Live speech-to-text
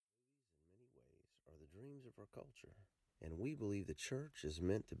dreams of our culture, and we believe the church is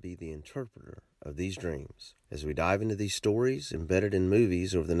meant to be the interpreter of these dreams. As we dive into these stories embedded in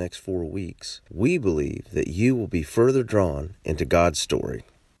movies over the next 4 weeks, we believe that you will be further drawn into God's story.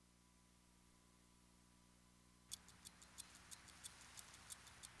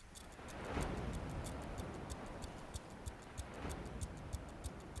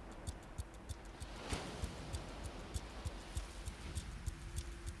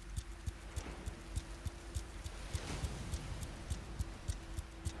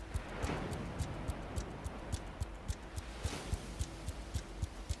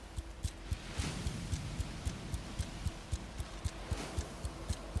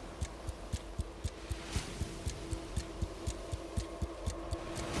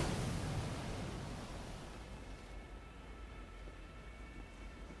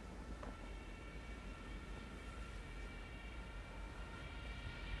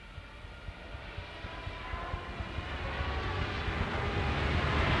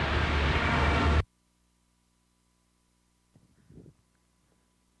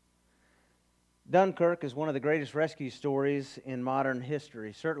 Dunkirk is one of the greatest rescue stories in modern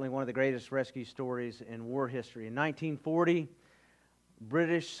history, certainly one of the greatest rescue stories in war history. In 1940,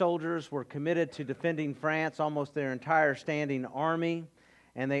 British soldiers were committed to defending France, almost their entire standing army,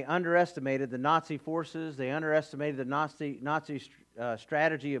 and they underestimated the Nazi forces. They underestimated the Nazi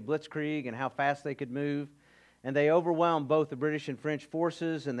strategy of blitzkrieg and how fast they could move, and they overwhelmed both the British and French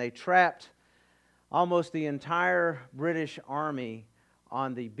forces, and they trapped almost the entire British army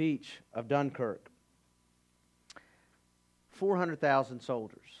on the beach of Dunkirk. 400,000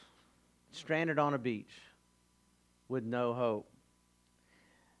 soldiers stranded on a beach with no hope.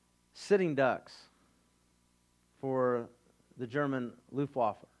 Sitting ducks for the German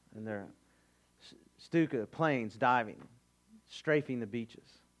Luftwaffe and their Stuka planes diving, strafing the beaches.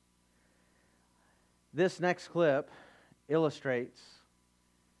 This next clip illustrates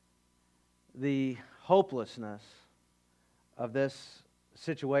the hopelessness of this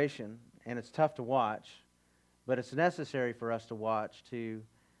situation, and it's tough to watch, but it's necessary for us to watch to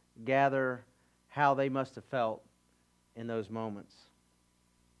gather how they must have felt in those moments.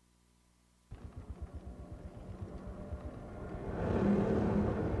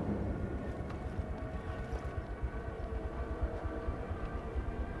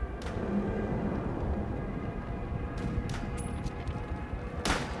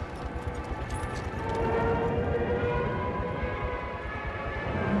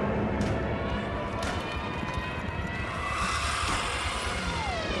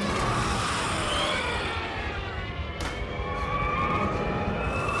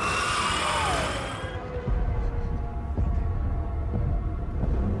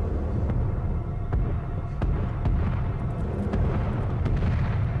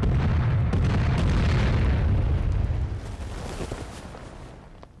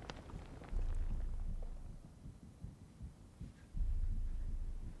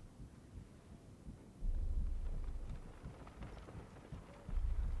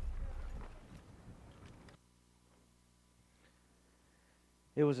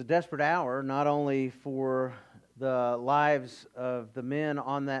 It was a desperate hour, not only for the lives of the men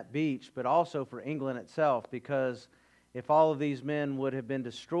on that beach, but also for England itself, because if all of these men would have been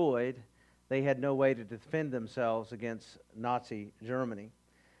destroyed, they had no way to defend themselves against Nazi Germany.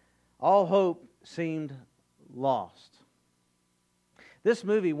 All hope seemed lost. This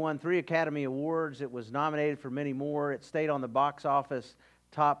movie won 3 Academy Awards. It was nominated for many more. It stayed on the box office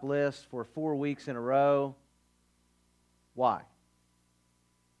top list for 4 weeks in a row. Why?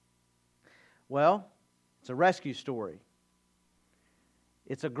 Well, it's a rescue story.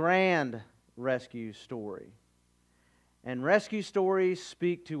 It's a grand rescue story. And rescue stories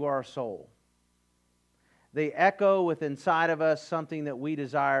speak to our soul. They echo within inside of us something that we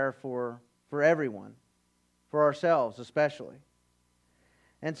desire for everyone, for ourselves especially.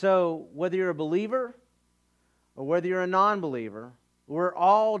 And so, whether you're a believer or whether you're a non-believer, we're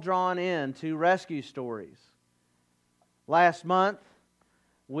all drawn into rescue stories. Last month,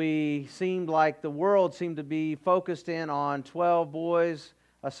 we seemed like the world seemed to be focused in on 12 boys,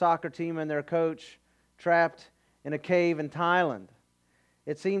 a soccer team and their coach trapped in a cave in Thailand.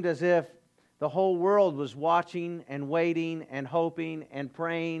 It seemed as if the whole world was watching and waiting and hoping and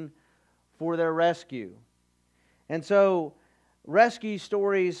praying for their rescue. And so rescue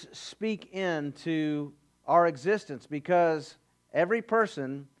stories speak into our existence because every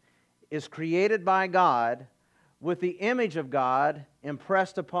person is created by God with the image of God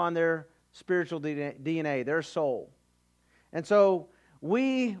impressed upon their spiritual DNA, their soul. And so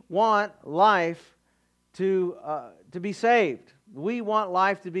we want life to be saved. We want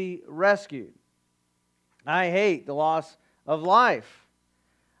life to be rescued. I hate the loss of life.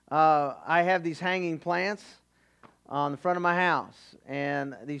 I have these hanging plants on the front of my house,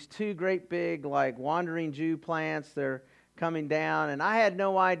 and these two great big, like, wandering Jew plants, they're coming down, and I had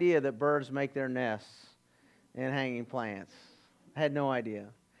no idea that birds make their nests in hanging plants. I had no idea.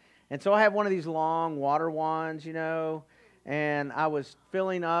 And so I have one of these long water wands, and I was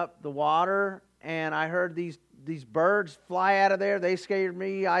filling up the water, and I heard these birds fly out of there. They scared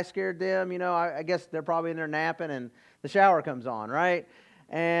me. I scared them. I guess they're probably in there napping, and the shower comes on, right?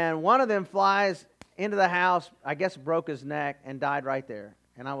 And one of them flies into the house, I guess broke his neck, and died right there.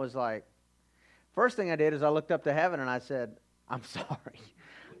 And I was like, first thing I did is I looked up to heaven, and I said, I'm sorry.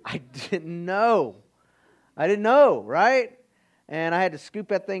 I didn't know, right? And I had to scoop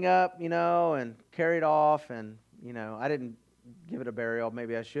that thing up, and carry it off, and, I didn't give it a burial.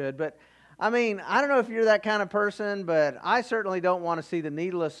 Maybe I should, but I don't know if you're that kind of person, but I certainly don't want to see the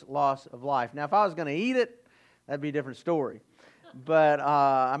needless loss of life. Now, if I was going to eat it, that'd be a different story. But,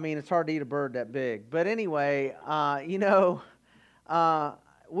 it's hard to eat a bird that big. But anyway,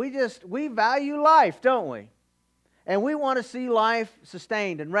 we value life, don't we? And we want to see life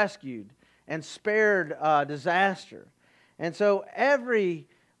sustained and rescued and spared disaster. And so every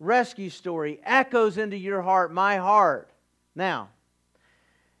rescue story echoes into your heart, my heart. Now,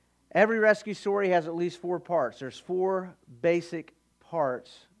 every rescue story has at least 4 parts. There's 4 basic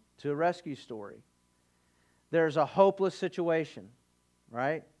parts to a rescue story. There's a hopeless situation,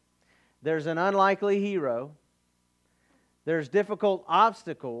 right? There's an unlikely hero. There's difficult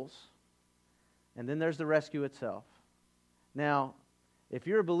obstacles. And then there's the rescue itself. Now, if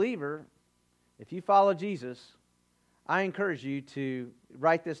you're a believer, if you follow Jesus, I encourage you to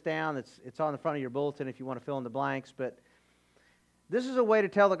write this down. It's on the front of your bulletin if you want to fill in the blanks. But this is a way to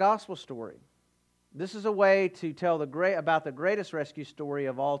tell the gospel story. This is a way to tell about the greatest rescue story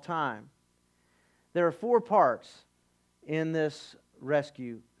of all time. There are 4 parts in this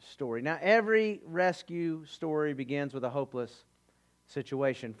rescue story. Now, every rescue story begins with a hopeless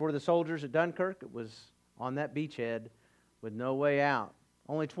situation. For the soldiers at Dunkirk, it was on that beachhead with no way out.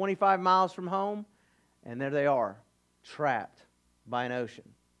 Only 25 miles from home, and there they are, trapped by an ocean.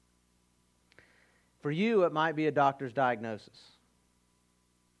 For you, it might be a doctor's diagnosis.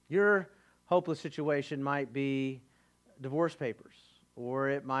 Your hopeless situation might be divorce papers, or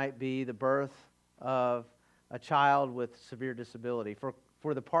it might be the birth of a child with severe disability.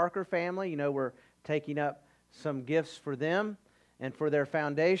 For the Parker family, we're taking up some gifts for them and for their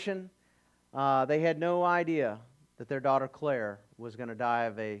foundation. They had no idea that their daughter Claire was going to die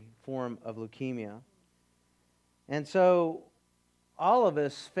of a form of leukemia. And so all of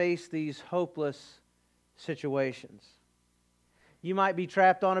us face these hopeless situations. You might be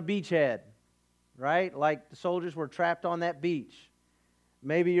trapped on a beachhead, right? Like the soldiers were trapped on that beach.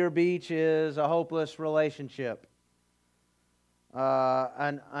 Maybe your beach is a hopeless relationship,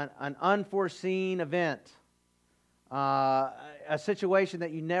 an unforeseen event, a situation that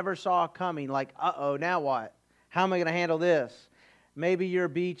you never saw coming, like, uh-oh, now what? How am I going to handle this? Maybe your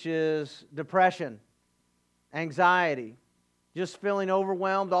beach is depression, anxiety, just feeling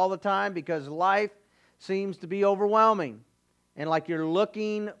overwhelmed all the time because life seems to be overwhelming and like you're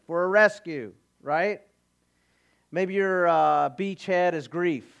looking for a rescue, right? Maybe your beachhead is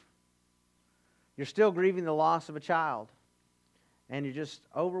grief. You're still grieving the loss of a child, and you're just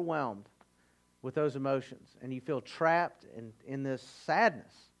overwhelmed with those emotions, and you feel trapped in this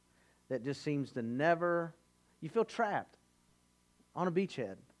sadness that just seems to never... You feel trapped on a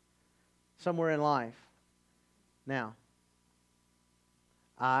beachhead somewhere in life. Now,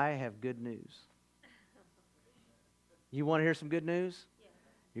 I have good news. You want to hear some good news? Yeah.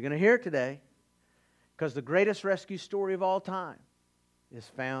 You're going to hear it today. Because the greatest rescue story of all time is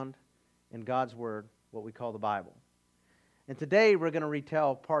found in God's Word, what we call the Bible. And today we're going to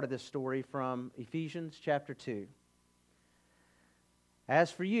retell part of this story from Ephesians chapter 2. As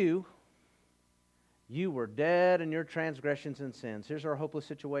for you, you were dead in your transgressions and sins. Here's our hopeless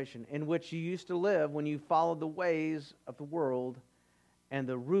situation, in which you used to live when you followed the ways of the world and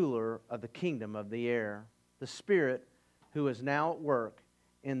the ruler of the kingdom of the air, the Spirit who is now at work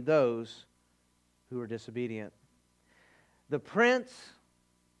in those who are disobedient. The prince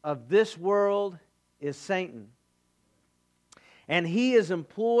of this world is Satan. And he has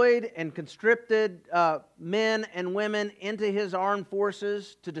employed and conscripted men and women into his armed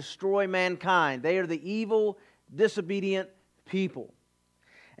forces to destroy mankind. They are the evil, disobedient people.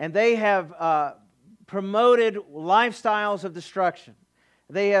 And they have promoted lifestyles of destruction.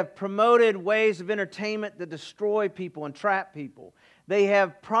 They have promoted ways of entertainment that destroy people and trap people. They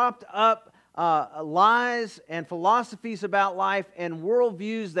have propped up lies and philosophies about life and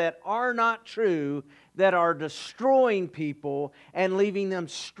worldviews that are not true, that are destroying people and leaving them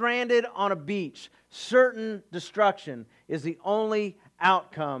stranded on a beach. Certain destruction is the only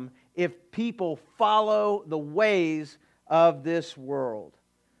outcome if people follow the ways of this world.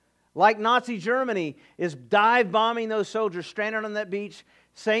 Like Nazi Germany is dive bombing those soldiers stranded on that beach,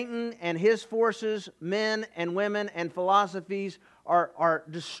 Satan and his forces, men and women and philosophies are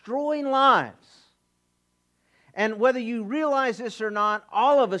destroying lives. And whether you realize this or not,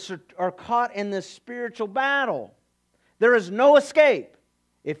 all of us are caught in this spiritual battle. There is no escape.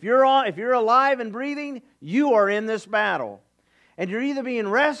 If you're alive and breathing, you are in this battle. And you're either being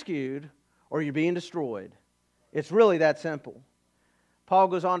rescued or you're being destroyed. It's really that simple. Paul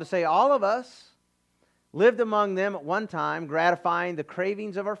goes on to say, all of us lived among them at one time, gratifying the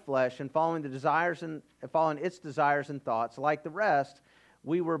cravings of our flesh and following its desires and thoughts. Like the rest,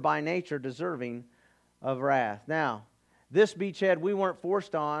 we were by nature deserving of wrath. Now, this beachhead we weren't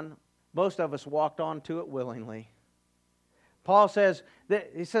forced on. Most of us walked onto it willingly. Paul says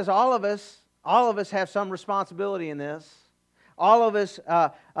all of us have some responsibility in this. All of us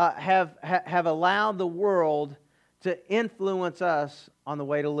have allowed the world to influence us on the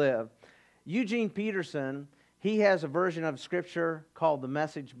way to live. Eugene Peterson, he has a version of Scripture called the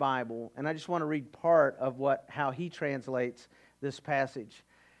Message Bible, and I just want to read part of how he translates this passage.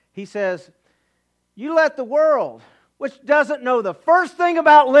 He says, "You let the world, which doesn't know the first thing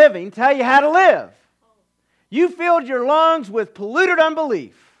about living, tell you how to live. You filled your lungs with polluted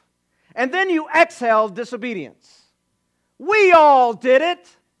unbelief, and then you exhaled disobedience. We all did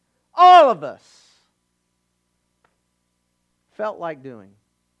it. All of us felt like doing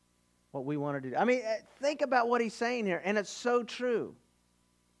what we wanted to do." I mean, think about what he's saying here, and it's so true.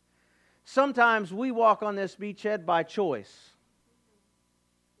 Sometimes we walk on this beachhead by choice.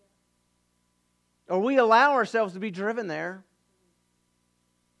 Or we allow ourselves to be driven there.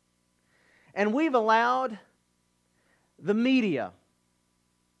 And we've allowed the media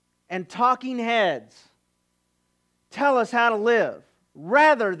and talking heads tell us how to live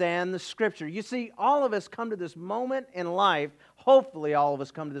rather than the Scripture. You see, all of us come to this moment in life, hopefully all of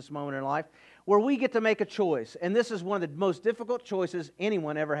us come to this moment in life, where we get to make a choice. And this is one of the most difficult choices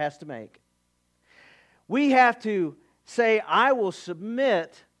anyone ever has to make. We have to say, I will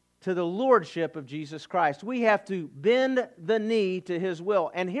submit to the lordship of Jesus Christ. We have to bend the knee to His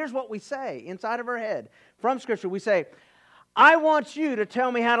will. And here's what we say inside of our head. From Scripture, we say, I want you to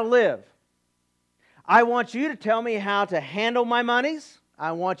tell me how to live. I want you to tell me how to handle my monies.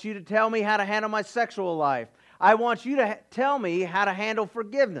 I want you to tell me how to handle my sexual life. I want you to tell me how to handle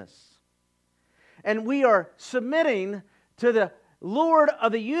forgiveness. And we are submitting to the Lord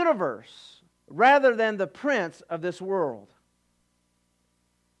of the universe rather than the prince of this world.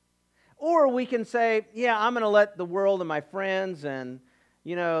 Or we can say, yeah, I'm going to let the world and my friends and,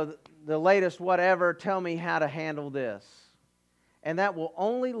 the latest whatever tell me how to handle this. And that will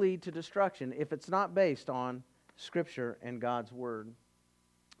only lead to destruction if it's not based on Scripture and God's Word.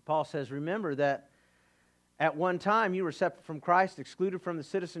 Paul says, remember that at one time you were separate from Christ, excluded from the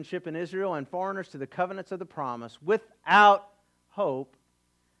citizenship in Israel, and foreigners to the covenants of the promise, without hope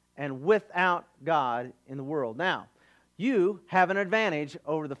and without God in the world. Now, you have an advantage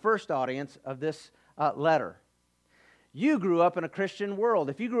over the first audience of this letter. You grew up in a Christian world.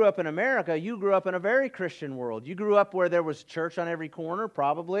 If you grew up in America, you grew up in a very Christian world. You grew up where there was church on every corner,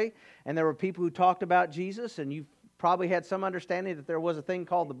 probably, and there were people who talked about Jesus, and you probably had some understanding that there was a thing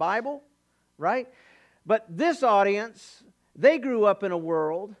called the Bible, right? But this audience, they grew up in a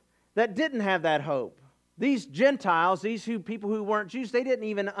world that didn't have that hope. These Gentiles, people who weren't Jews, they didn't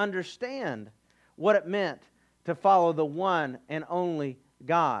even understand what it meant to follow the one and only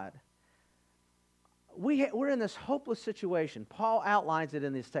God. We're in this hopeless situation. Paul outlines it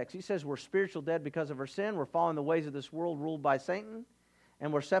in this text. He says we're spiritual dead because of our sin. We're following the ways of this world ruled by Satan.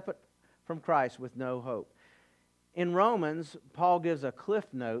 And we're separate from Christ with no hope. In Romans, Paul gives a Cliff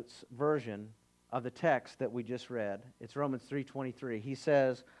Notes version of the text that we just read. It's Romans 3:23. He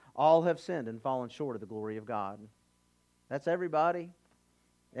says, all have sinned and fallen short of the glory of God. That's everybody.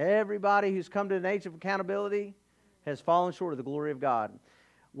 Everybody who's come to an age of accountability has fallen short of the glory of God.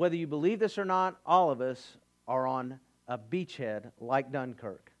 Whether you believe this or not, all of us are on a beachhead like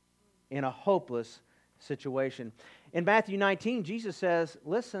Dunkirk in a hopeless situation. In Matthew 19, Jesus says,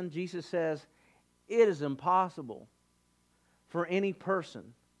 it is impossible for any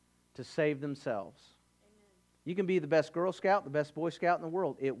person to save themselves. Amen. You can be the best Girl Scout, the best Boy Scout in the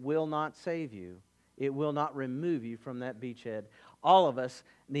world. It will not save you. It will not remove you from that beachhead. All of us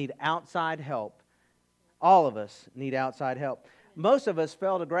need outside help. All of us need outside help. Most of us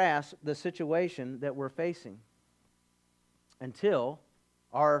fail to grasp the situation that we're facing until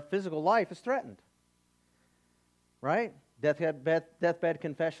our physical life is threatened. Right? Deathbed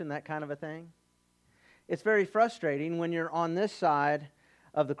confession, that kind of a thing. It's very frustrating when you're on this side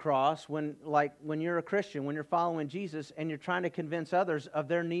of the cross, when you're a Christian, when you're following Jesus, and you're trying to convince others of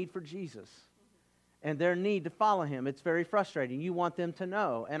their need for Jesus and their need to follow Him. It's very frustrating. You want them to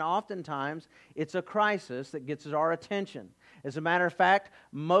know. And oftentimes, it's a crisis that gets our attention. As a matter of fact,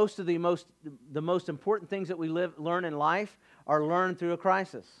 most of the most important things that we learn in life are learned through a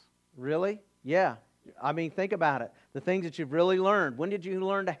crisis. Really? Yeah. I mean, think about it. The things that you've really learned. When did you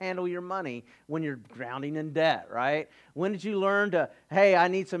learn to handle your money? When you're drowning in debt, right? When did you learn to, hey, I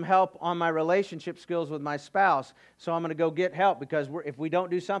need some help on my relationship skills with my spouse, so I'm going to go get help because if we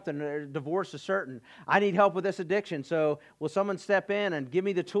don't do something, divorce is certain. I need help with this addiction, so will someone step in and give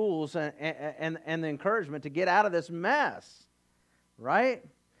me the tools and the encouragement to get out of this mess, right?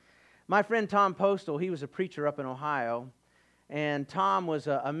 My friend Tom Postal, he was a preacher up in Ohio. And Tom was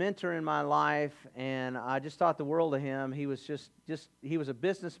a mentor in my life, and I just thought the world of him. He was he was a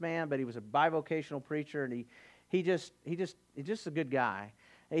businessman, but he was a bivocational preacher, and he's just a good guy.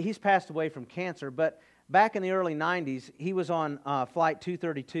 He's passed away from cancer, but back in the early 90s, he was on Flight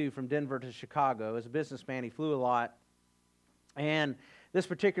 232 from Denver to Chicago. As a businessman, he flew a lot, and this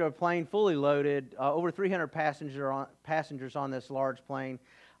particular plane, fully loaded, over 300 passengers on this large plane,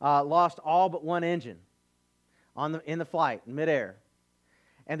 lost all but one engine in the flight, in midair.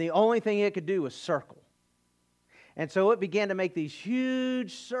 And the only thing it could do was circle. And so it began to make these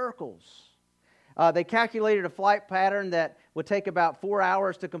huge circles. They calculated a flight pattern that would take about 4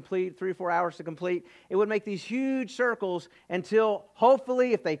 hours to complete, 3 or 4 hours to complete. It would make these huge circles until,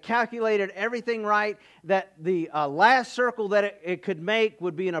 hopefully, if they calculated everything right, that the last circle that it could make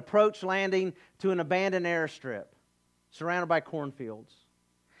would be an approach landing to an abandoned airstrip surrounded by cornfields.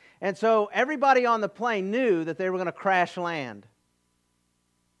 And so everybody on the plane knew that they were going to crash land.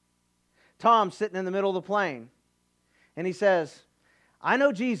 Tom's sitting in the middle of the plane, and he says, I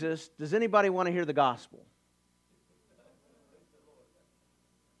know Jesus. Does anybody want to hear the gospel?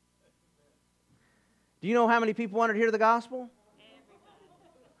 Do you know how many people wanted to hear the gospel?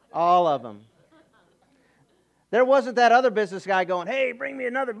 All of them. There wasn't that other business guy going, hey, bring me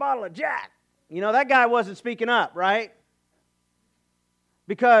another bottle of Jack. You know, that guy wasn't speaking up, right?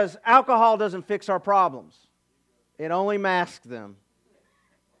 Because alcohol doesn't fix our problems. It only masks them.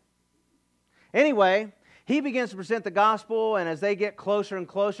 Anyway, he begins to present the gospel, and as they get closer and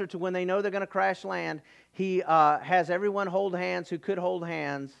closer to when they know they're going to crash land, he has everyone hold hands who could hold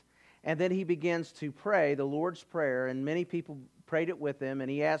hands, and then he begins to pray the Lord's Prayer, and many people prayed it with him,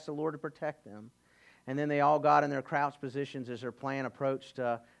 and he asked the Lord to protect them. And then they all got in their crouched positions as their plane approached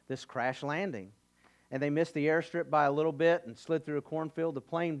this crash landing. And they missed the airstrip by a little bit and slid through a cornfield. The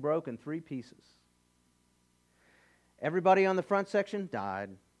plane broke in 3 pieces. Everybody on the front section died.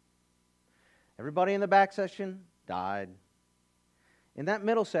 Everybody in the back section died. In that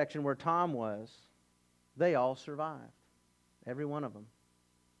middle section where Tom was, they all survived. Every one of them.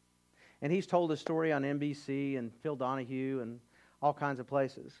 And he's told this story on NBC and Phil Donahue and all kinds of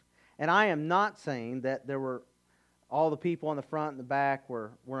places. And I am not saying that all the people on the front and the back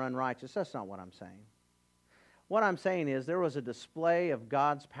were unrighteous. That's not what I'm saying. What I'm saying is there was a display of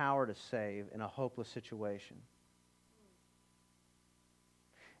God's power to save in a hopeless situation.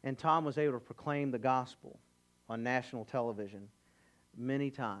 And Tom was able to proclaim the gospel on national television many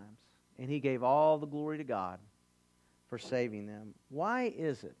times. And he gave all the glory to God for saving them. Why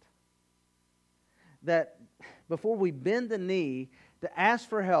is it that before we bend the knee to ask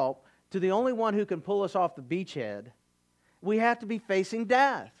for help to the only one who can pull us off the beachhead, we have to be facing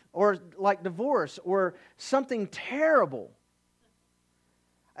death or like divorce or something terrible?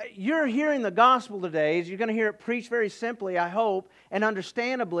 You're hearing the gospel today. You're going to hear it preached very simply, I hope, and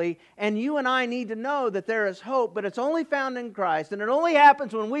understandably. And you and I need to know that there is hope, but it's only found in Christ. And it only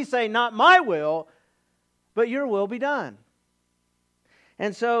happens when we say, not my will, but your will be done.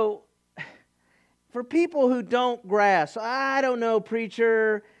 And so, for people who don't grasp, I don't know,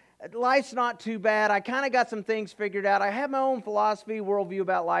 preacher, life's not too bad. I kind of got some things figured out. I have my own philosophy, worldview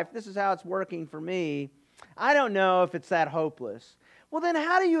about life. This is how it's working for me. I don't know if it's that hopeless. Well, then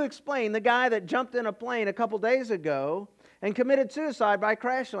how do you explain the guy that jumped in a plane a couple days ago and committed suicide by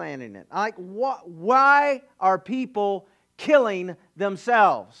crash landing it? Like, why are people killing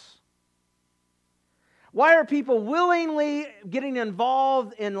themselves? Why are people willingly getting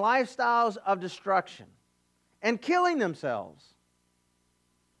involved in lifestyles of destruction and killing themselves?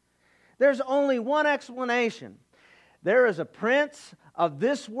 There's only one explanation. There is a prince of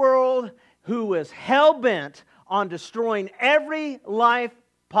this world who is hell-bent on destroying every life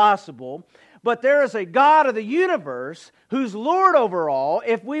possible. But there is a God of the universe who's Lord over all,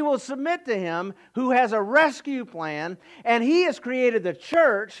 if we will submit to Him, who has a rescue plan, and He has created the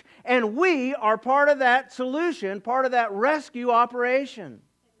church, and we are part of that solution, part of that rescue operation.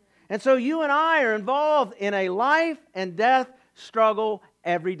 And so you and I are involved in a life and death struggle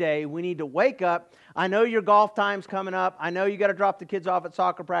every day. We need to wake up. I know your golf time's coming up. I know you got to drop the kids off at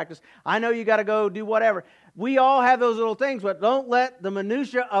soccer practice. I know you got to go do whatever. We all have those little things, but don't let the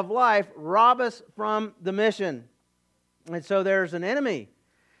minutia of life rob us from the mission. And so there's an enemy,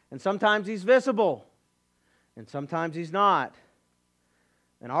 and sometimes he's visible, and sometimes he's not.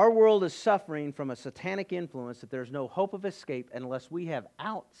 And our world is suffering from a satanic influence that there's no hope of escape unless we have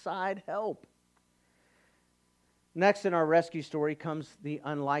outside help. Next in our rescue story comes the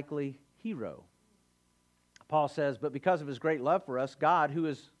unlikely hero. Paul says, but because of His great love for us, God, who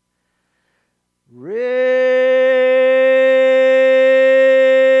is rich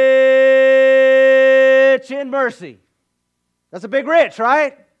in mercy. That's a big rich,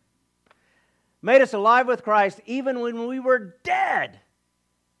 right? Made us alive with Christ even when we were dead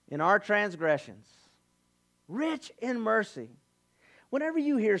in our transgressions. Rich in mercy. Whenever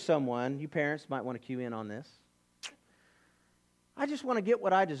you hear someone, you parents might want to cue in on this. I just want to get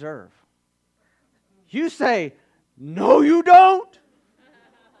what I deserve. You say, no you don't.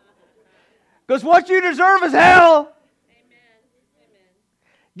 Because what you deserve is hell. Amen. Amen.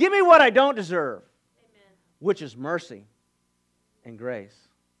 Give me what I don't deserve, Amen. which is mercy and grace.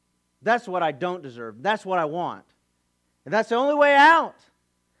 That's what I don't deserve. That's what I want. And that's the only way out.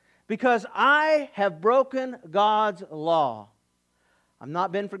 Because I have broken God's law. I've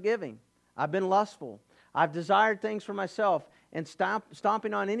not been forgiving. I've been lustful. I've desired things for myself and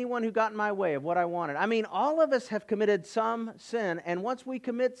stomping on anyone who got in my way of what I wanted. I mean, all of us have committed some sin, and once we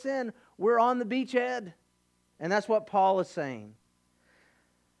commit sin, we're on the beachhead. And that's what Paul is saying.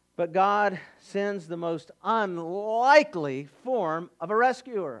 But God sends the most unlikely form of a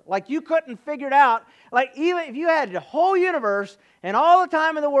rescuer. Like you couldn't figure it out. Like even if you had the whole universe and all the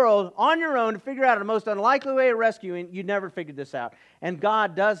time in the world on your own to figure out the most unlikely way of rescuing, you'd never figured this out. And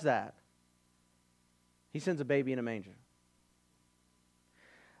God does that. He sends a baby in a manger.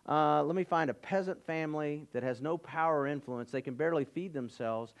 Let me find a peasant family that has no power or influence. They can barely feed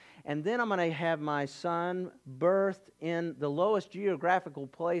themselves. And then I'm going to have my son birthed in the lowest geographical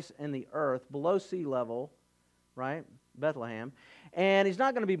place in the earth, below sea level, right? Bethlehem. And he's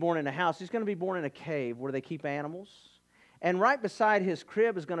not going to be born in a house. He's going to be born in a cave where they keep animals. And right beside his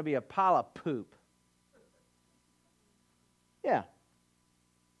crib is going to be a pile of poop. Yeah.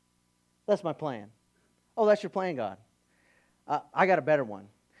 That's my plan. Oh, that's your plan, God. I got a better one.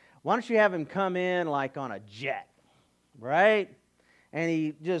 Why don't you have him come in like on a jet, right? And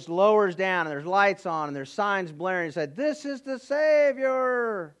he just lowers down, and there's lights on, and there's signs blaring. He said, "This is the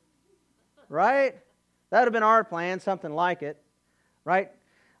Savior," right? That would have been our plan, something like it, right?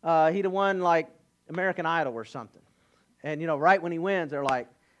 He'd have won like American Idol or something. And, right when he wins, they're like,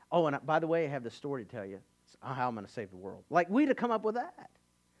 "Oh, and by the way, I have this story to tell you. It's how I'm going to save the world." Like, we'd have come up with that.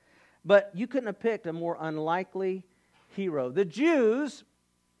 But you couldn't have picked a more unlikely hero. The Jews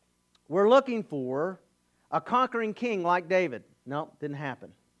were looking for a conquering king like David. No, didn't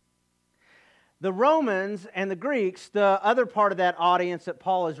happen. The Romans and the Greeks, the other part of that audience that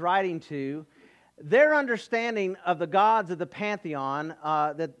Paul is writing to, their understanding of the gods of the pantheon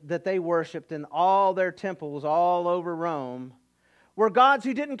that they worshipped in all their temples all over Rome were gods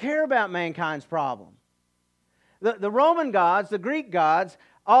who didn't care about mankind's problem. The Roman gods, the Greek gods,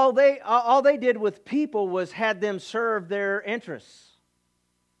 all they did with people was had them serve their interests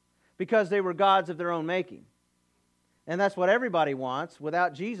because they were gods of their own making. And that's what everybody wants.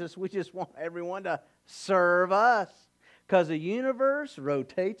 Without Jesus, we just want everyone to serve us because the universe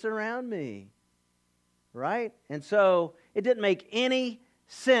rotates around me. Right? And so it didn't make any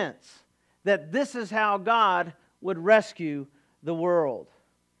sense that this is how God would rescue the world.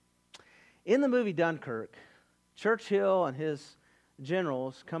 In the movie Dunkirk, Churchill and his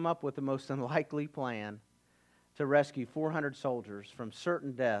generals come up with the most unlikely plan to rescue 400 soldiers from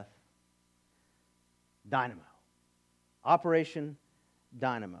certain death. Dynamo. Operation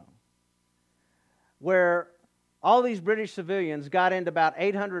Dynamo. Where all these British civilians got into about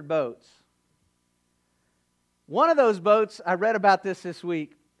 800 boats. One of those boats, I read about this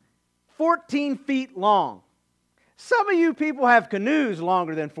week, 14 feet long. Some of you people have canoes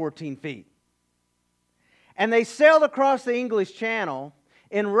longer than 14 feet. And they sailed across the English Channel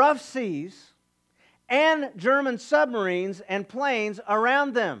in rough seas and German submarines and planes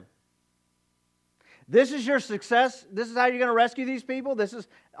around them. This is your success? This is how you're going to rescue these people? This is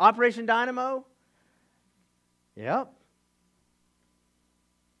Operation Dynamo? Yep.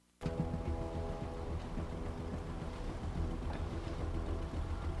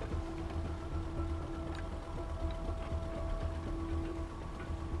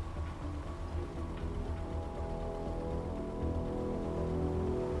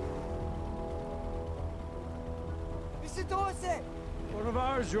 One of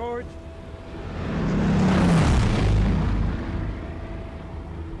ours, George.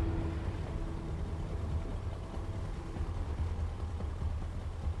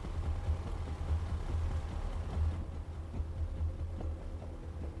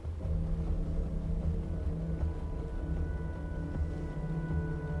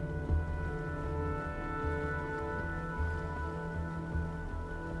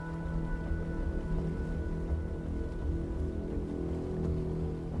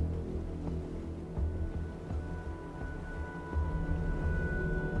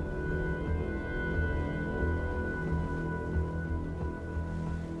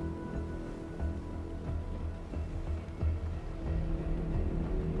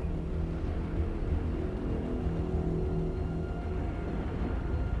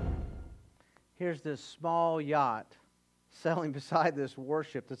 Here's this small yacht sailing beside this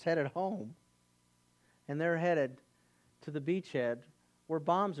warship that's headed home. And they're headed to the beachhead where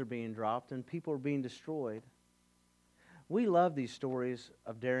bombs are being dropped and people are being destroyed. We love these stories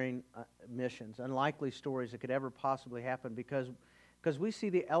of daring missions, unlikely stories that could ever possibly happen because we see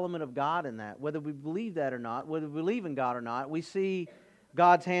the element of God in that. Whether we believe that or not, whether we believe in God or not, we see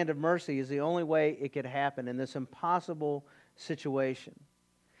God's hand of mercy is the only way it could happen in this impossible situation.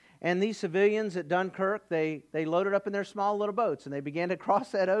 And these civilians at Dunkirk, they loaded up in their small little boats and they began to cross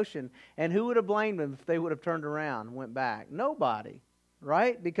that ocean. And who would have blamed them if they would have turned around and went back? Nobody,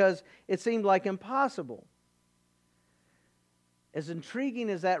 right? Because it seemed like impossible. As intriguing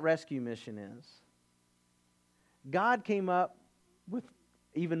as that rescue mission is, God came up with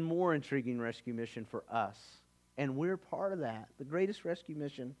even more intriguing rescue mission for us. And we're part of that, the greatest rescue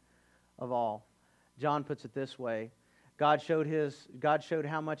mission of all. John puts it this way. God showed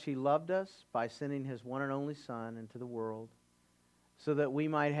how much He loved us by sending His one and only Son into the world so that we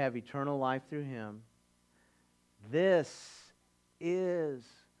might have eternal life through Him. This is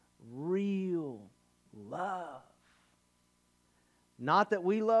real love. Not that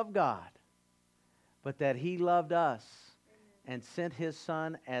we love God, but that He loved us and sent His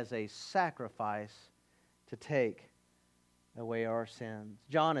Son as a sacrifice to take away our sins.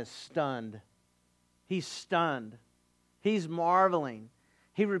 John is stunned. He's stunned. He's marveling.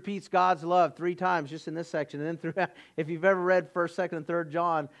 He repeats God's love 3 times just in this section. And then throughout, if you've ever read 1st, 2nd, and 3rd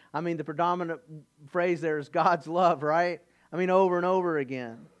John, the predominant phrase there is God's love, right? Over and over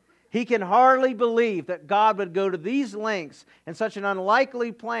again. He can hardly believe that God would go to these lengths in such an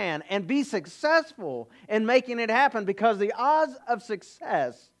unlikely plan and be successful in making it happen because the odds of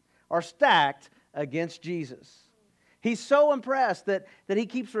success are stacked against Jesus. He's so impressed that he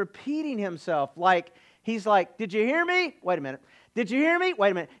keeps repeating himself he's like, did you hear me? Wait a minute. Did you hear me? Wait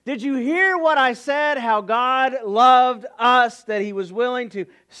a minute. Did you hear what I said? How God loved us, that He was willing to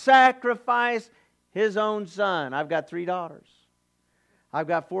sacrifice His own Son. I've got 3 daughters. I've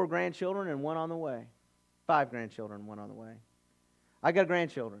got 4 grandchildren and 1 on the way. 5 grandchildren and 1 on the way. I got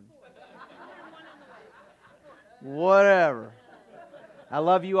grandchildren. Whatever. I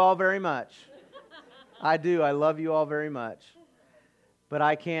love you all very much. I do. I love you all very much. But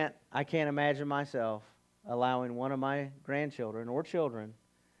I can't imagine myself allowing one of my grandchildren or children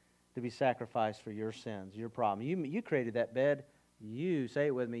to be sacrificed for your sins, your problem. You created that bed. You, say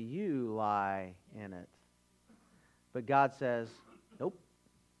it with me, you lie in it. But God says, nope.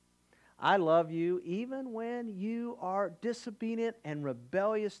 I love you even when you are disobedient and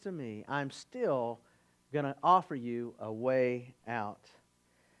rebellious to me. I'm still going to offer you a way out.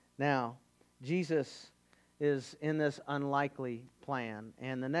 Now, Jesus is in this unlikely plan.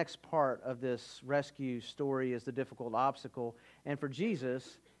 And the next part of this rescue story is the difficult obstacle. And for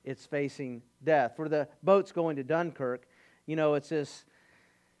Jesus, it's facing death. For the boats going to Dunkirk, it's this,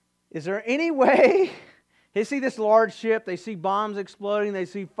 is there any way? They see this large ship, they see bombs exploding, they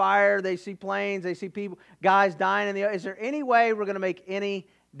see fire, they see planes, they see people, guys dying in the ocean. Is there any way we're going to make any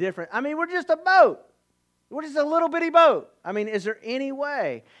difference? We're just a boat. We're just a little bitty boat. Is there any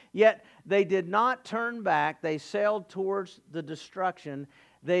way? Yet they did not turn back. They sailed towards the destruction.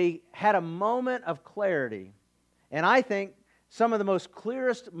 They had a moment of clarity. And I think some of the most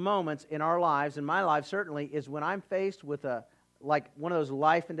clearest moments in our lives, in my life certainly, is when I'm faced with one of those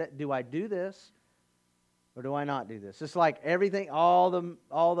life and death. Do I do this or do I not do this? It's like everything, all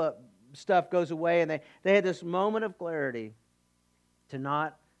the stuff goes away, and they had this moment of clarity to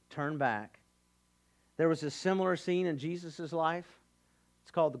not turn back. There was a similar scene in Jesus' life.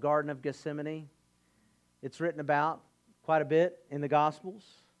 It's called the Garden of Gethsemane. It's written about quite a bit in the Gospels.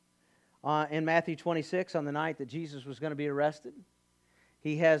 In Matthew 26, on the night that Jesus was going to be arrested,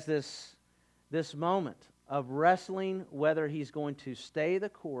 he has this moment of wrestling whether he's going to stay the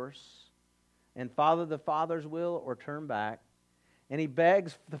course and follow the Father's will or turn back. And he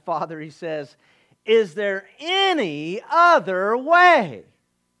begs the Father, he says, "Is there any other way?"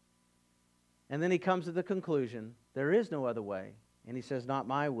 And then he comes to the conclusion, there is no other way. And he says, "Not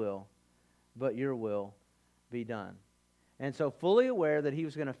my will, but your will be done." And so fully aware that he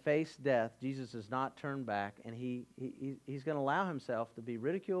was going to face death, Jesus does not turn back, and he's going to allow himself to be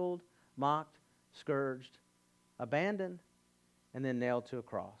ridiculed, mocked, scourged, abandoned, and then nailed to a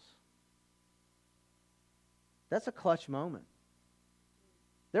cross. That's a clutch moment.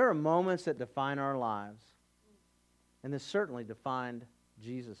 There are moments that define our lives, and this certainly defined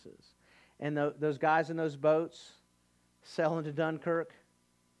Jesus's. And those guys in those boats sailing to Dunkirk,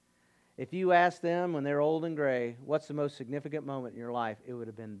 if you ask them when they're old and gray, what's the most significant moment in your life, it would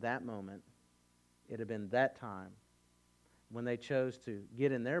have been that moment. It would have been that time when they chose to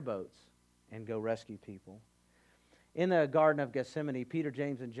get in their boats and go rescue people. In the Garden of Gethsemane, Peter,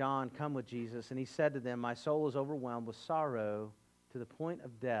 James, and John come with Jesus, and he said to them, "My soul is overwhelmed with sorrow to the point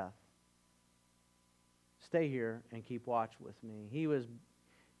of death. Stay here and keep watch with me."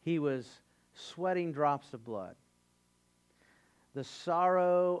 He was sweating drops of blood. The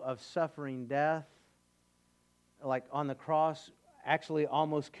sorrow of suffering death, like on the cross, actually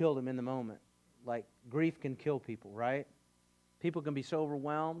almost killed him in the moment. Like grief can kill people, right? People can be so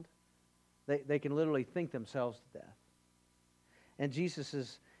overwhelmed, they can literally think themselves to death. And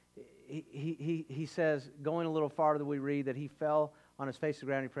Jesus he says, going a little farther, we read that he fell on his face to the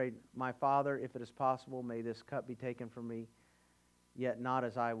ground and he prayed, "My Father, if it is possible, may this cup be taken from me. Yet not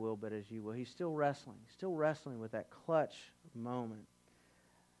as I will, but as you will." He's still wrestling with that clutch moment.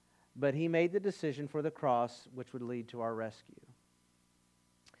 But he made the decision for the cross, which would lead to our rescue.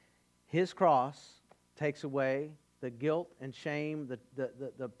 His cross takes away the guilt and shame,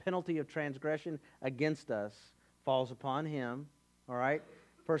 the penalty of transgression against us falls upon him. All right?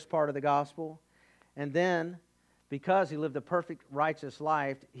 First part of the gospel. And then, because he lived a perfect, righteous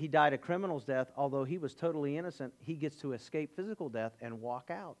life, he died a criminal's death. Although he was totally innocent, he gets to escape physical death and walk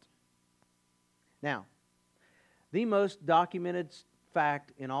out. Now, the most documented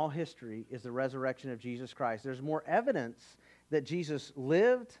fact in all history is the resurrection of Jesus Christ. There's more evidence that Jesus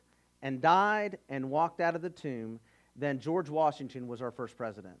lived and died and walked out of the tomb than George Washington was our first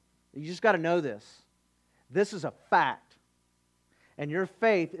president. You just got to know this. This is a fact. And your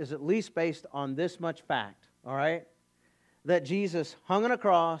faith is at least based on this much fact. All right? That Jesus hung on a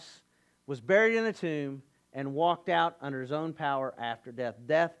cross, was buried in a tomb, and walked out under his own power after death.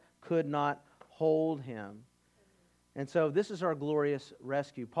 Death could not hold him. And so this is our glorious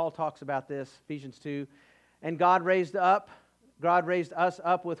rescue. Paul talks about this, Ephesians 2. And God raised us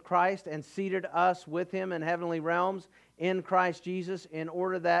up with Christ and seated us with him in heavenly realms in Christ Jesus, in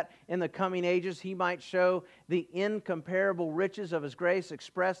order that in the coming ages he might show the incomparable riches of his grace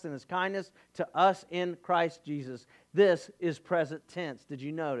expressed in his kindness to us in Christ Jesus. This is present tense. Did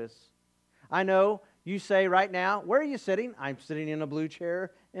you notice? I know you say right now, where are you sitting? I'm sitting in a blue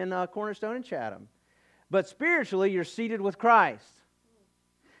chair in Cornerstone in Chatham. But spiritually, you're seated with Christ.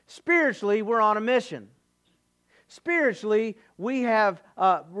 Spiritually, we're on a mission. Spiritually, we have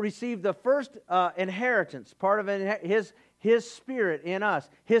received the first inheritance, part of His Spirit in us,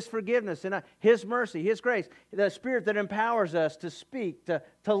 His forgiveness in us, His mercy, His grace, the Spirit that empowers us to speak, to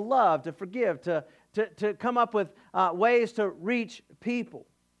love, to forgive, to come up with ways to reach people.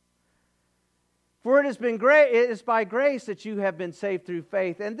 For it is by grace that you have been saved through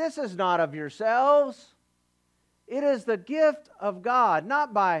faith, and this is not of yourselves. It is the gift of God,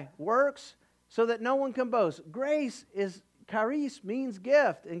 not by works, so that no one can boast. Grace is, charis means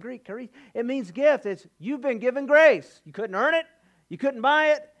gift. In Greek, charis, it means gift. It's, you've been given grace. You couldn't earn it. You couldn't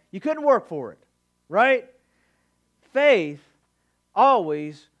buy it. You couldn't work for it. Right? Faith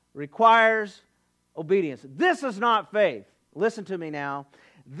always requires obedience. This is not faith. Listen to me now.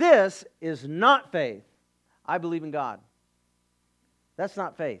 This is not faith. I believe in God. That's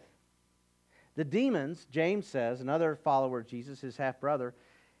not faith. The demons, James says, another follower of Jesus, his half-brother,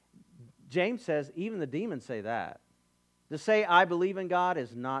 James says even the demons say that. To say I believe in God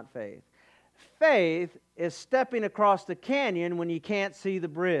is not faith. Faith is stepping across the canyon when you can't see the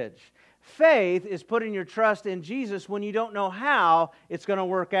bridge. Faith is putting your trust in Jesus when you don't know how it's going to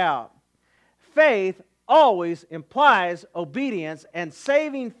work out. Faith always implies obedience, and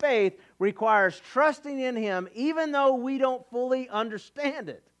saving faith requires trusting in Him even though we don't fully understand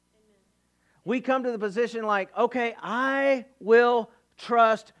it. We come to the position like, okay, I will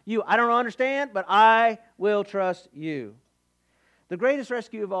trust you. I don't understand, but I will trust you. The greatest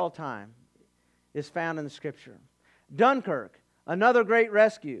rescue of all time is found in the Scripture. Dunkirk, another great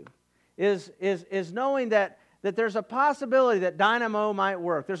rescue, is knowing that there's a possibility that dynamo might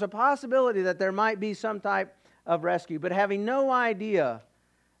work. There's a possibility that there might be some type of rescue, but having no idea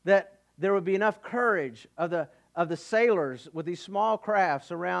that there would be enough courage of the sailors with these small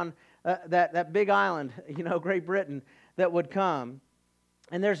crafts around that big island, Great Britain, that would come.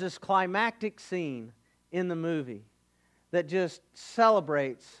 And there's this climactic scene in the movie that just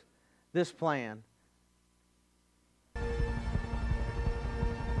celebrates this plan.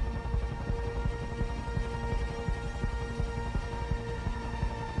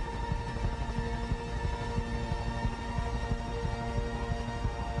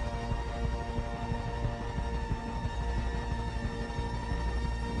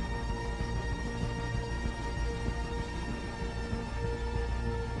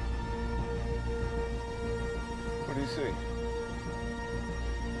 What do you see?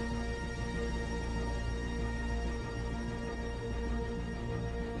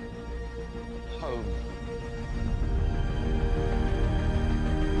 Home.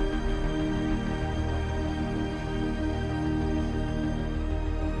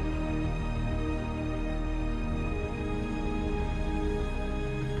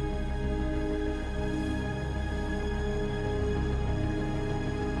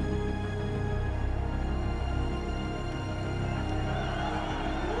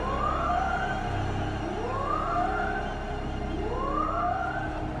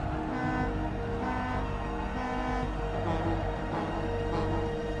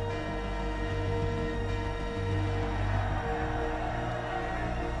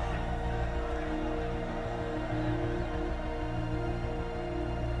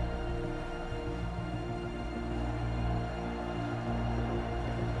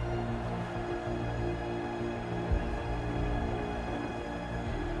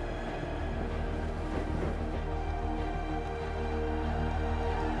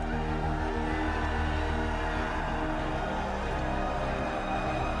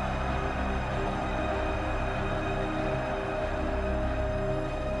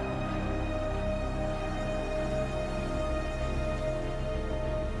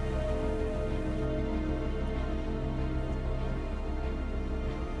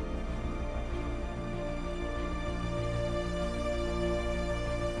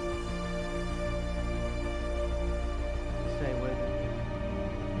 Say with me.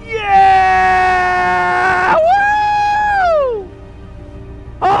 Yeah! Woo!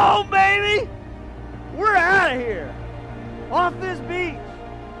 Oh, baby! We're out of here. Off this beach.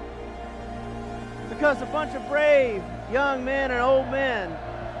 Because a bunch of brave young men and old men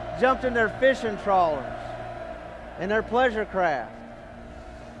jumped in their fishing trawlers and their pleasure craft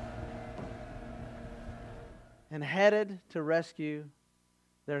and headed to rescue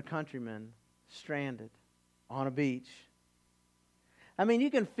their countrymen stranded on a beach. I mean,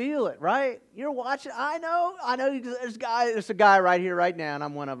 you can feel it, right? You're watching. I know. There's a guy right here, right now, and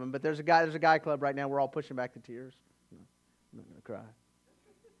I'm one of them. But there's a guy club right now. We're all pushing back the tears. I'm not gonna cry.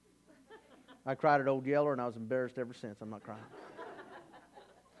 I cried at Old Yeller, and I was embarrassed ever since. I'm not crying.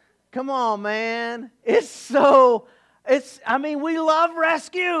 Come on, man. We love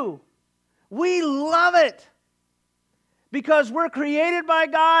rescue. We love it. Because we're created by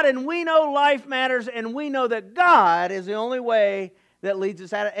God, and we know life matters, and we know that God is the only way that leads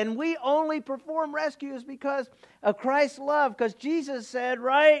us at it. And we only perform rescues because of Christ's love. Because Jesus said,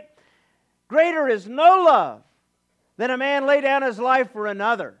 right, greater is no love than a man lay down his life for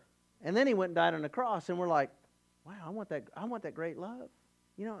another. And then he went and died on the cross, and we're like, wow, I want that great love.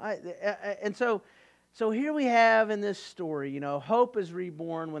 So here we have in this story, hope is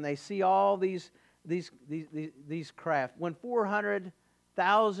reborn when they see all these craft. When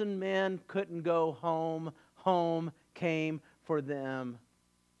 400,000 men couldn't go home came for them.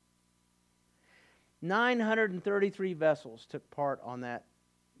 933 vessels took part on that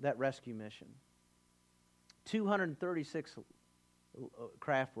rescue mission. 236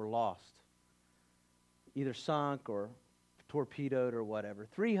 craft were lost, either sunk or torpedoed or whatever.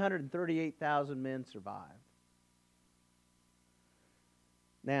 338,000 men survived.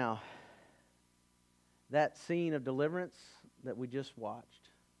 Now, that scene of deliverance that we just watched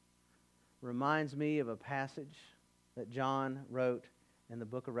reminds me of a passage that John wrote in the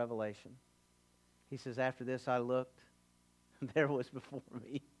book of Revelation. He says, after this I looked, and there was before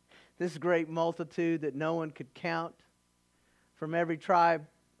me this great multitude that no one could count, from every tribe,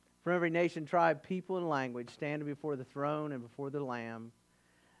 from every nation, tribe, people, and language, standing before the throne and before the Lamb.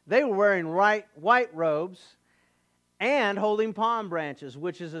 They were wearing white robes and holding palm branches,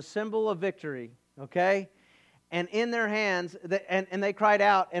 which is a symbol of victory, okay? And in their hands, and they cried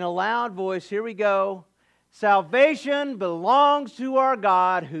out in a loud voice, here we go, salvation belongs to our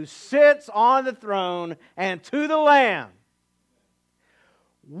God who sits on the throne and to the Lamb.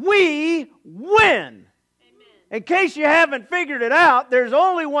 We win. In case you haven't figured it out, there's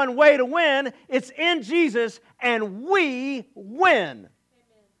only one way to win. It's in Jesus, and we win. Amen.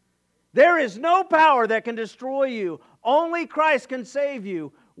 There is no power that can destroy you. Only Christ can save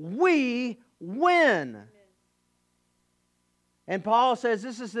you. We win. Amen. And Paul says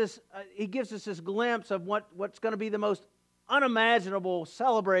he gives us this glimpse of what's going to be the most unimaginable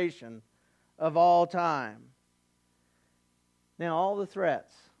celebration of all time. Now, all the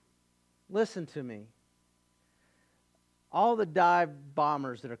threats, listen to me. All the dive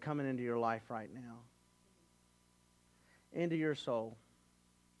bombers that are coming into your life right now, into your soul,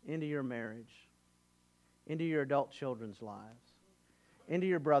 into your marriage, into your adult children's lives, into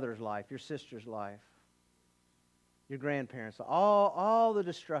your brother's life, your sister's life, your grandparents, all the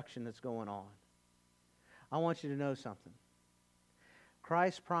destruction that's going on. I want you to know something.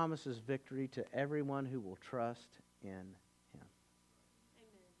 Christ promises victory to everyone who will trust in Him.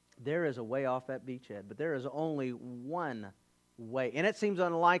 There is a way off that beachhead, but there is only one way. And it seems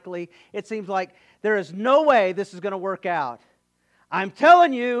unlikely. It seems like there is no way this is going to work out. I'm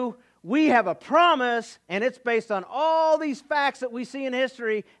telling you, we have a promise, and it's based on all these facts that we see in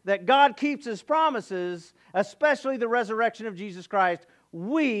history that God keeps His promises, especially the resurrection of Jesus Christ.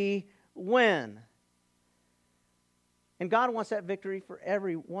 We win. And God wants that victory for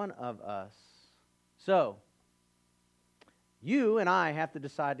every one of us. So, you and I have to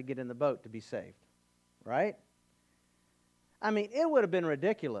decide to get in the boat to be saved, right? I mean, it would have been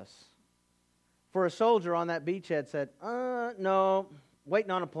ridiculous for a soldier on that beachhead said, no,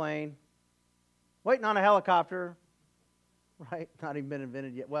 waiting on a plane, waiting on a helicopter, right? Not even been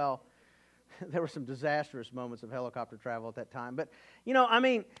invented yet. Well, there were some disastrous moments of helicopter travel at that time. But, I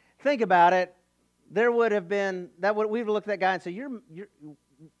mean, think about it. There would have been, we would have looked at that guy and said,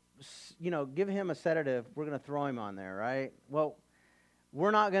 give him a sedative. We're going to throw him on there, right? Well,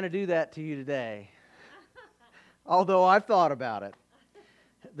 we're not going to do that to you today. Although I've thought about it.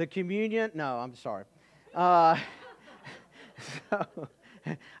 The communion, no, I'm sorry. So,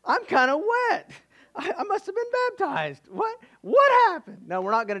 I'm kind of wet. I must have been baptized. What happened? No,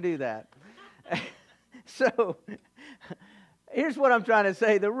 we're not going to do that. So, here's what I'm trying to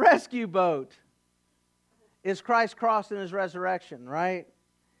say. The rescue boat is Christ's cross and His resurrection, right?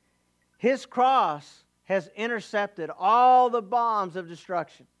 His cross has intercepted all the bombs of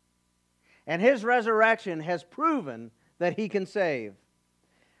destruction. And His resurrection has proven that He can save.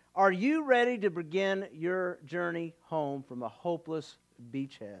 Are you ready to begin your journey home from a hopeless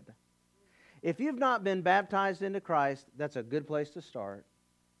beachhead? If you've not been baptized into Christ, that's a good place to start.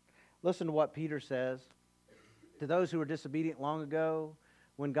 Listen to what Peter says. To those who were disobedient long ago,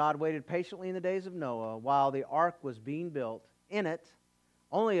 when God waited patiently in the days of Noah, while the ark was being built, in it,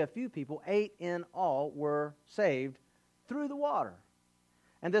 only a few people, 8 in all, were saved through the water.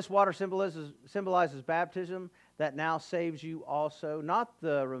 And this water symbolizes baptism that now saves you also, not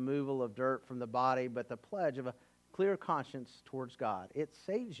the removal of dirt from the body, but the pledge of a clear conscience towards God. It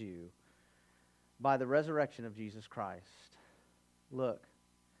saves you by the resurrection of Jesus Christ. Look,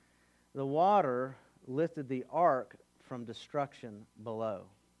 the water lifted the ark from destruction below.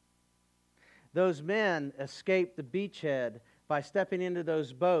 Those men escaped the beachhead by stepping into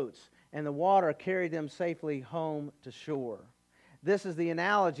those boats, and the water carried them safely home to shore. This is the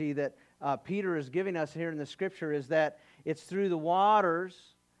analogy that Peter is giving us here in the Scripture, is that it's through the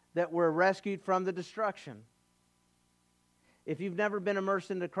waters that we're rescued from the destruction. If you've never been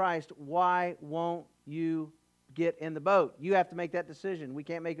immersed into Christ, why won't you get in the boat? You have to make that decision. We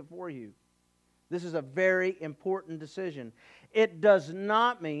can't make it for you. This is a very important decision. It does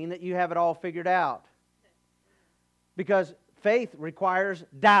not mean that you have it all figured out, because faith requires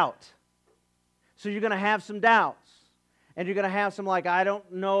doubt. So you're going to have some doubts. And you're going to have some I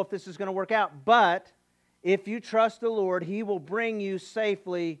don't know if this is going to work out. But if you trust the Lord, He will bring you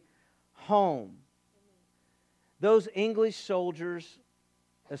safely home. Those English soldiers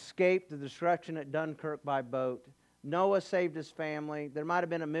escaped the destruction at Dunkirk by boat. Noah saved his family. There might have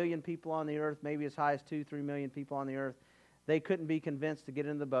been 1 million people on the earth, maybe as high as 2-3 million people on the earth. They couldn't be convinced to get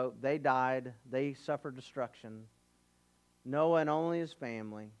in the boat. They died. They suffered destruction. Noah and only his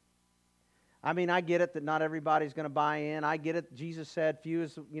family. I mean, I get it that not everybody's going to buy in. I get it. Jesus said,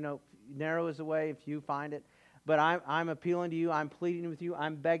 narrow is the way if you find it. But I'm appealing to you. I'm pleading with you.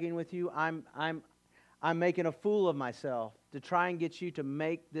 I'm begging with you. I'm making a fool of myself to try and get you to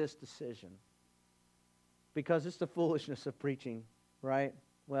make this decision. Because it's the foolishness of preaching, right?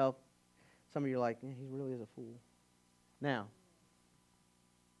 Well, some of you are like, he really is a fool. Now,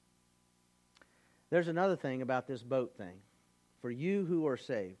 there's another thing about this boat thing. For you who are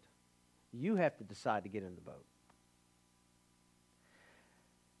saved, you have to decide to get in the boat.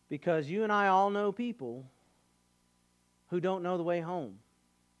 Because you and I all know people who don't know the way home.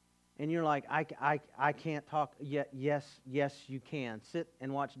 And you're like, I can't talk. Yes, you can. Sit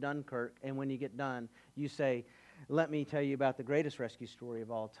and watch Dunkirk, and when you get done, you say, let me tell you about the greatest rescue story of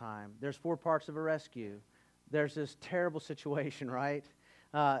all time. There's 4 parts of a rescue. There's this terrible situation, right?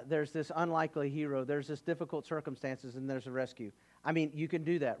 There's this unlikely hero. There's this difficult circumstances, and there's a rescue. I mean, you can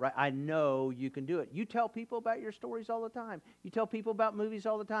do that, right? I know you can do it. You tell people about your stories all the time. You tell people about movies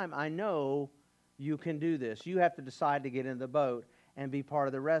all the time. I know you can do this. You have to decide to get in the boat and be part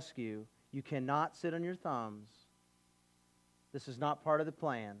of the rescue. You cannot sit on your thumbs. This is not part of the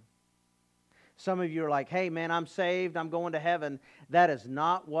plan. Some of you are like, hey man, I'm saved, I'm going to heaven. That is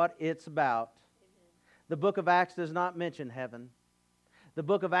not what it's about. The book of Acts does not mention heaven. The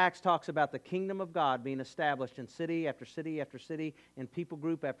book of Acts talks about the kingdom of God being established in city after city after city, in people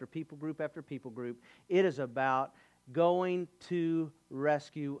group after people group after people group. It is about going to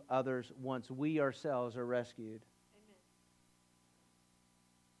rescue others once we ourselves are rescued.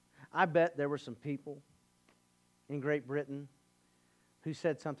 I bet there were some people in Great Britain who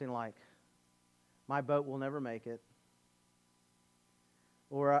said something like, my boat will never make it.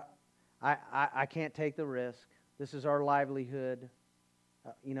 Or, I can't take the risk. This is our livelihood.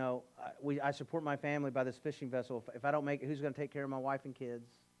 I support my family by this fishing vessel. If I don't make it, who's going to take care of my wife and kids?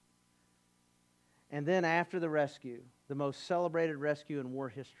 And then after the rescue, the most celebrated rescue in war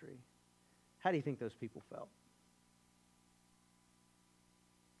history, how do you think those people felt?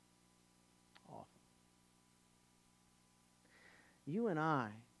 You and I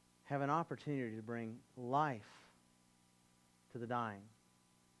have an opportunity to bring life to the dying.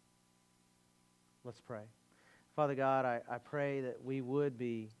 Let's pray. Father God, I pray that we would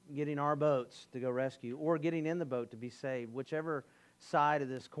be getting our boats to go rescue or getting in the boat to be saved. Whichever side of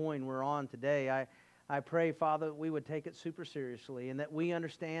this coin we're on today, I pray, Father, that we would take it super seriously and that we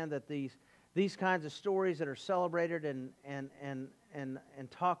understand that these kinds of stories that are celebrated and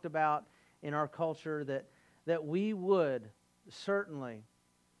talked about in our culture, that we would certainly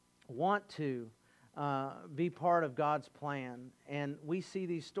want to be part of God's plan. And we see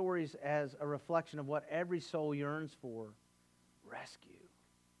these stories as a reflection of what every soul yearns for. Rescue.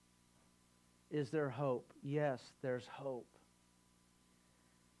 Is there hope? Yes, there's hope.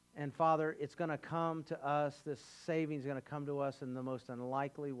 And Father, it's going to come to us, this saving is going to come to us in the most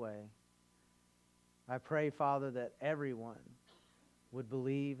unlikely way. I pray, Father, that everyone would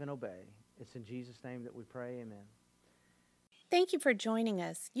believe and obey. It's in Jesus' name that we pray, amen. Thank you for joining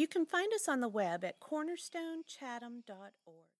us. You can find us on the web at cornerstonechatham.org.